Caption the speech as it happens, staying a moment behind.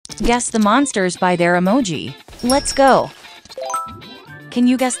Guess the monsters by their emoji. Let's go. Can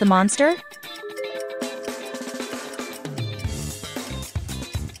you guess the monster?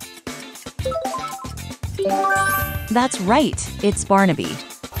 That's right, it's Barnaby.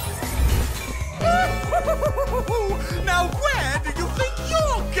 Now where do you think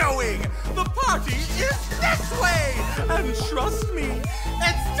you're going? The party is this way! And trust me,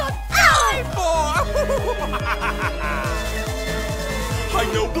 it's to die for! I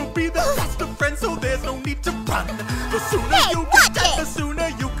know we'll be the best of friends, so there's no need to run. The sooner you get done, the sooner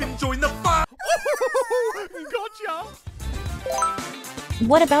you can join the fun. Gotcha!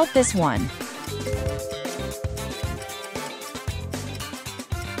 What about this one?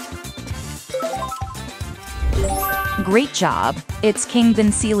 Great job, it's King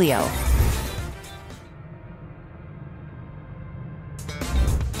Bouncelio.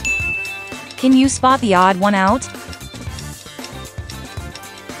 Can you spot the odd one out?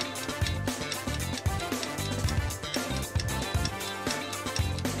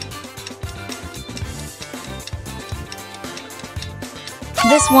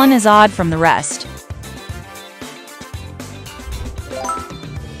 This one is odd from the rest.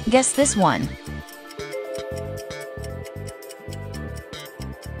 Guess this one.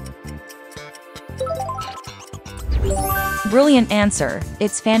 Brilliant answer,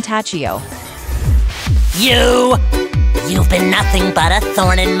 it's Fantaccio. You've been nothing but a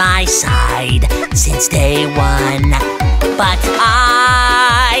thorn in my side since day one. But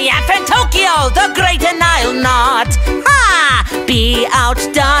I am Fantaccio, the great, and I'll not be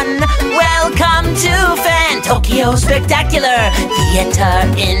outdone. Welcome to Fantaccio Spectacular Theater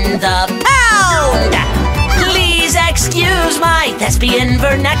in the Pound. Please excuse my thespian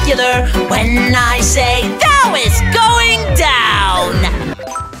vernacular when I say thou is going down.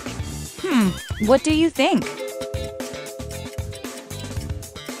 What do you think?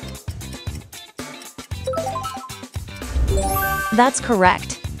 That's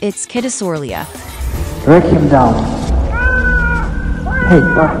correct. It's Kittisauria. Break him down. Hey,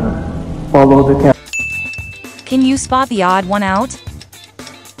 partner. Follow the cat. Can you spot the odd one out?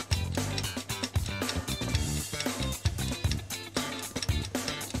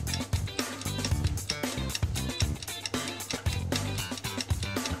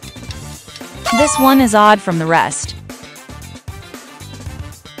 This one is odd from the rest.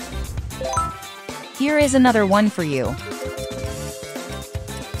 Here is another one for you.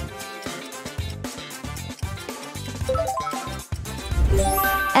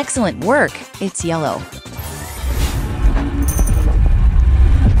 Excellent work, it's yellow.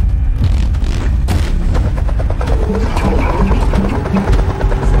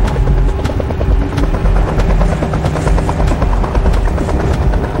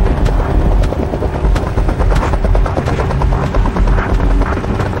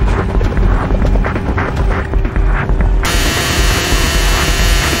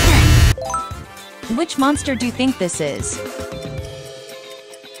 Which monster do you think this is?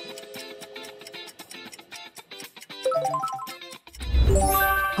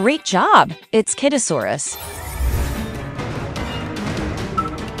 Great job! It's Kittysaurus.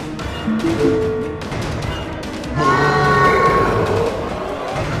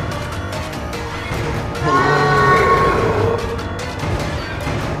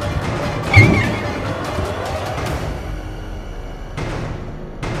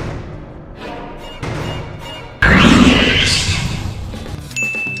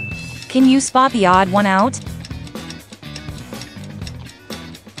 Can you spot the odd one out?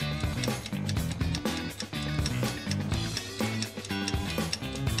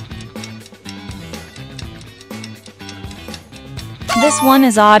 This one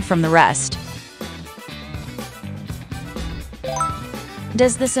is odd from the rest.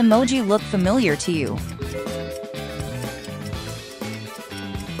 Does this emoji look familiar to you?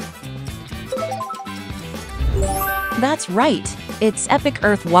 That's right, it's Epic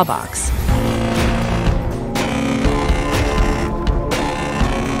Earth Wubbox.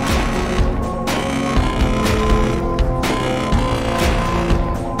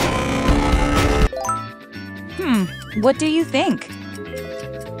 What do you think?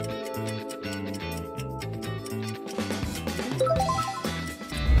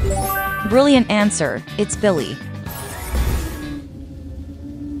 Brilliant answer, it's Billie.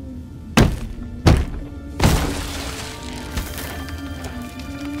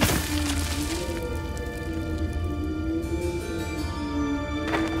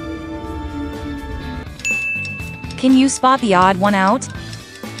 Can you spot the odd one out?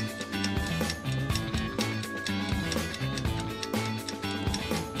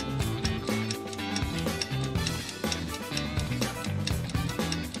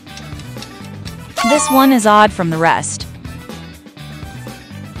 This one is odd from the rest.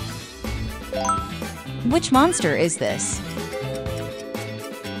 Which monster is this?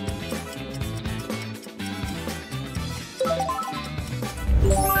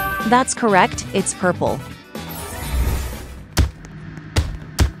 That's correct, it's purple.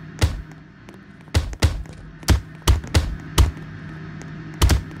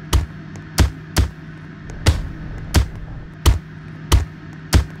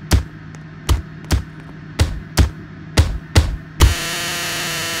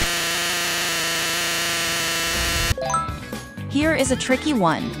 Here is a tricky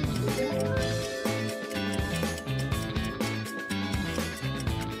one.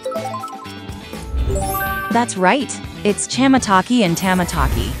 That's right, it's Chamataki and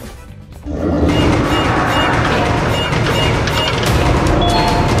Tamataki.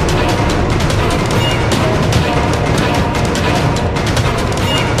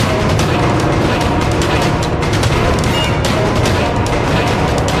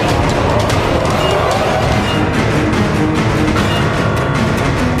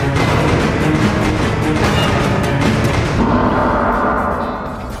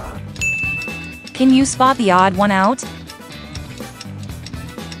 Can you spot the odd one out?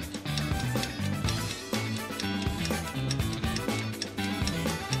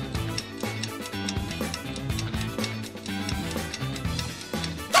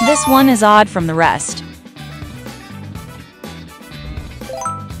 This one is odd from the rest.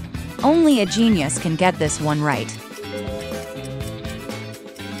 Only a genius can get this one right.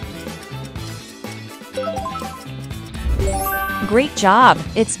 Great job,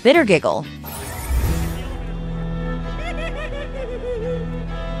 it's Bittergiggle.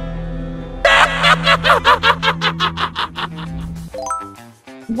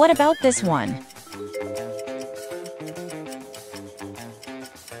 What about this one?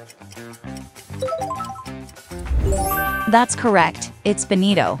 That's correct, it's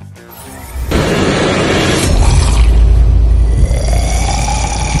Benito.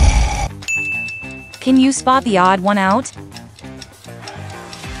 Can you spot the odd one out?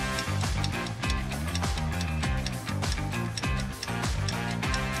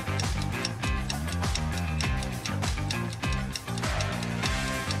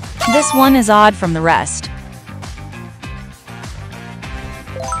 This one is odd from the rest.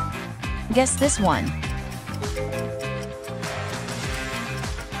 Guess this one.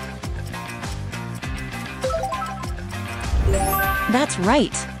 That's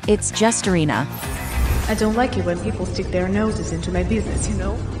right, it's Jesterina. I don't like it when people stick their noses into my business, you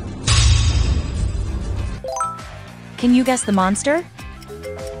know? Can you guess the monster?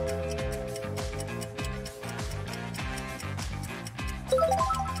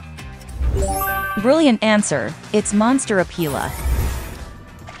 Brilliant answer, it's Monster Opila.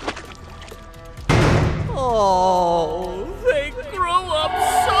 Oh, they grow up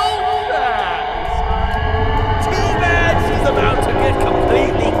so fast. Too bad she's about to get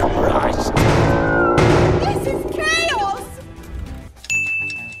completely crushed. This is chaos!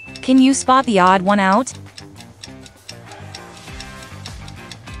 Can you spot the odd one out?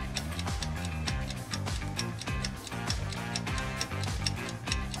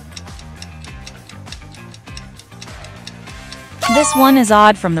 This one is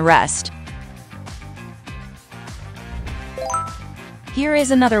odd from the rest. Here is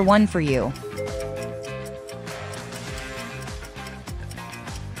another one for you.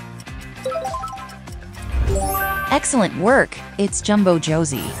 Excellent work, it's Jumbo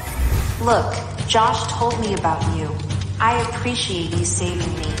Josie. Look, Josh told me about you. I appreciate you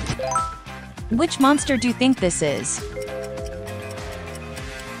saving me. Which monster do you think this is?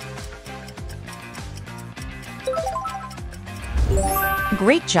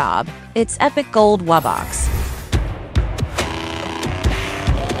 Great job, it's Epic Gold Wubbox.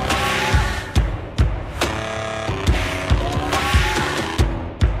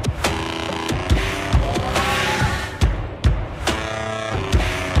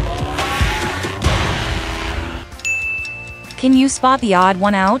 Can you spot the odd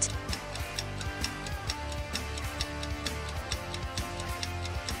one out?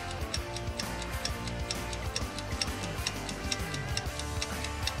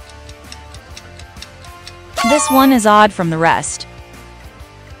 This one is odd from the rest.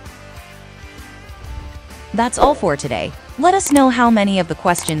 That's all for today. Let us know how many of the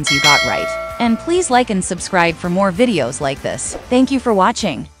questions you got right. And please like and subscribe for more videos like this. Thank you for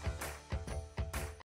watching.